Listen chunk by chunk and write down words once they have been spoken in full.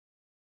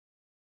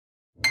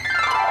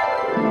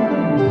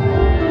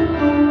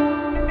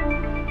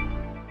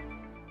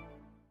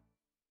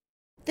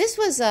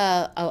was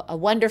a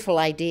wonderful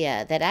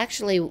idea that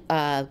actually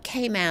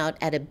came out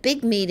at a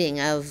big meeting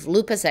of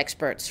lupus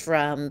experts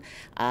from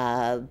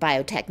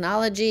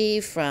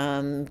biotechnology,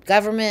 from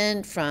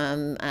government,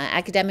 from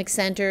academic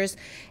centers.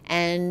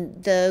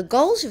 And the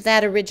goals of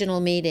that original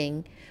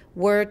meeting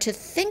were to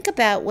think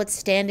about what's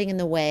standing in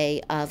the way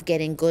of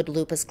getting good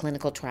lupus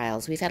clinical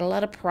trials. We've had a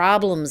lot of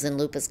problems in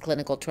lupus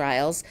clinical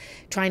trials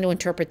trying to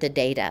interpret the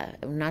data.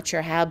 We're not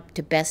sure how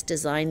to best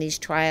design these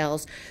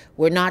trials.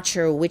 We're not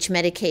sure which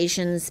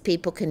medications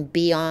people can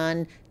be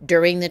on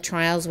during the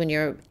trials when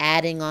you're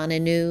adding on a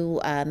new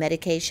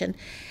medication.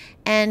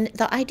 And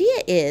the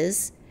idea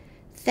is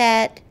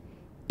that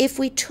if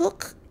we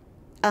took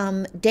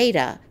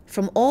data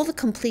from all the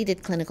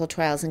completed clinical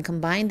trials and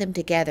combined them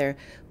together,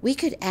 we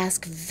could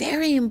ask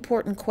very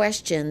important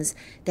questions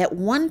that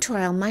one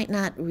trial might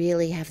not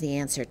really have the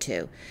answer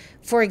to.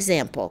 For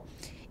example,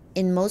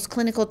 in most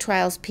clinical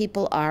trials,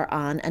 people are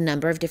on a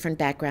number of different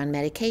background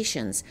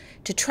medications.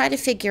 To try to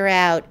figure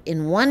out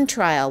in one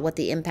trial what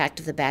the impact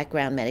of the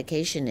background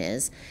medication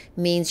is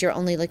means you're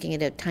only looking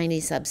at a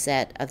tiny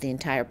subset of the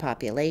entire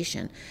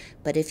population.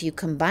 But if you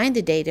combine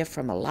the data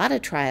from a lot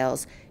of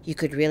trials, you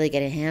could really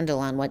get a handle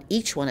on what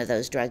each one of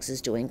those drugs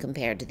is doing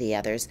compared to the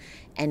others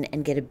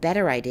and get a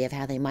better idea of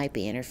how they might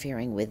be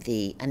interfering with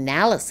the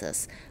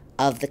analysis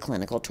of the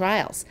clinical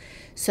trials.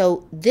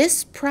 So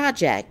this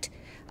project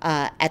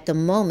at the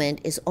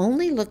moment is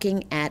only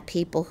looking at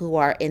people who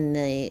are in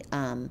the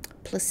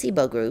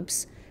placebo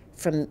groups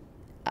from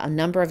a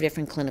number of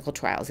different clinical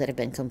trials that have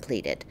been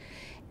completed.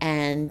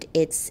 And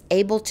it's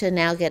able to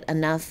now get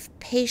enough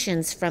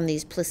patients from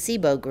these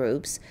placebo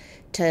groups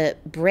to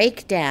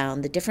break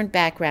down the different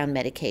background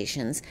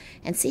medications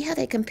and see how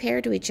they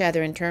compare to each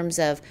other in terms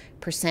of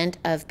percent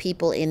of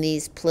people in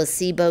these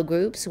placebo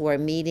groups who are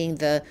meeting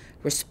the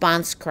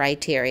response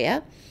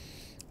criteria.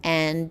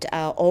 And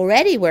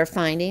already we're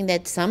finding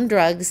that some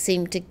drugs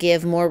seem to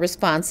give more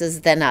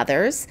responses than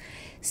others,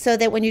 so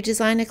that when you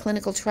design a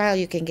clinical trial,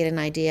 you can get an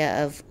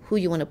idea of who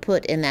you want to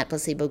put in that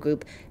placebo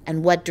group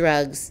and what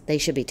drugs they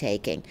should be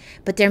taking.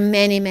 But there are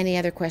many, many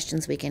other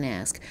questions we can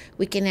ask.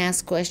 We can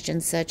ask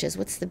questions such as,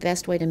 what's the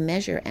best way to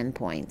measure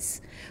endpoints?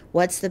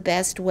 What's the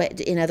best way,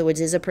 in other words,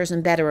 is a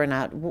person better or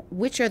not?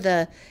 Which are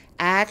the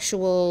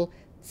actual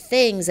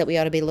things that we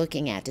ought to be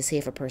looking at to see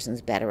if a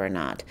person's better or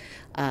not?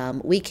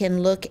 We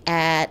can look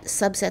at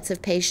subsets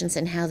of patients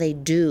and how they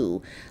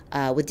do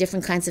with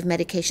different kinds of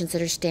medications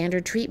that are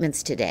standard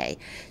treatments today.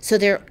 So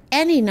there are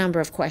any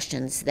number of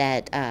questions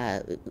that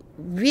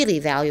really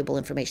valuable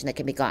information that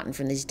can be gotten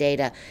from these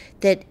data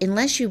that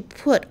unless you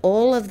put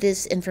all of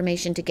this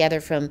information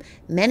together from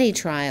many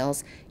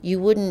trials, you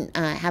wouldn't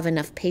have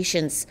enough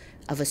patients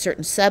of a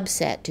certain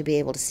subset to be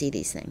able to see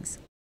these things.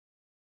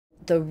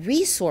 The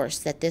resource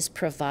that this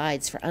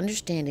provides for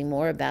understanding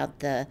more about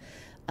the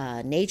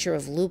nature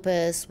of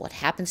lupus, what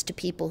happens to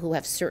people who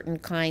have certain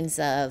kinds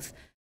of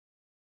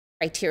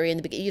criteria in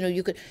the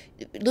beginning.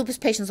 Lupus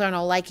patients aren't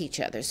all like each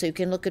other, so you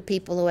can look at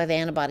people who have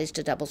antibodies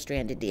to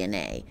double-stranded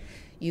DNA.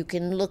 You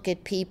can look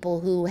at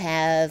people who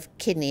have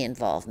kidney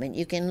involvement.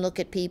 You can look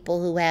at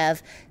people who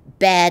have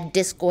bad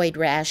discoid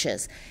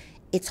rashes.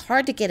 It's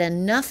hard to get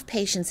enough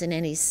patients in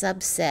any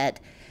subset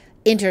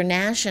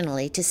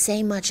internationally to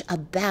say much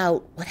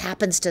about what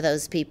happens to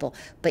those people.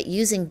 But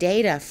using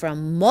data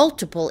from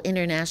multiple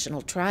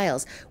international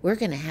trials, we're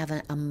going to have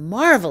a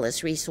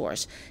marvelous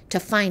resource to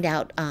find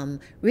out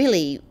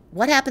really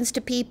what happens to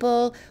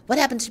people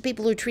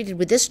who are treated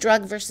with this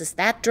drug versus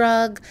that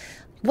drug.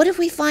 What if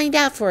we find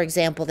out, for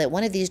example, that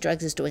one of these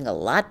drugs is doing a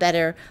lot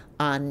better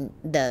on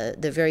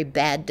the very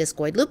bad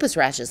discoid lupus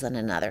rashes than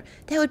another?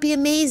 That would be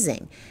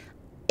amazing.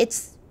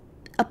 It's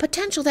a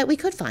potential that we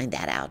could find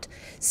that out.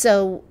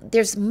 So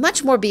there's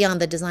much more beyond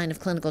the design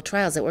of clinical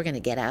trials that we're going to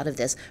get out of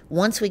this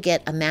once we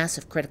get a mass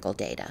of critical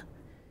data.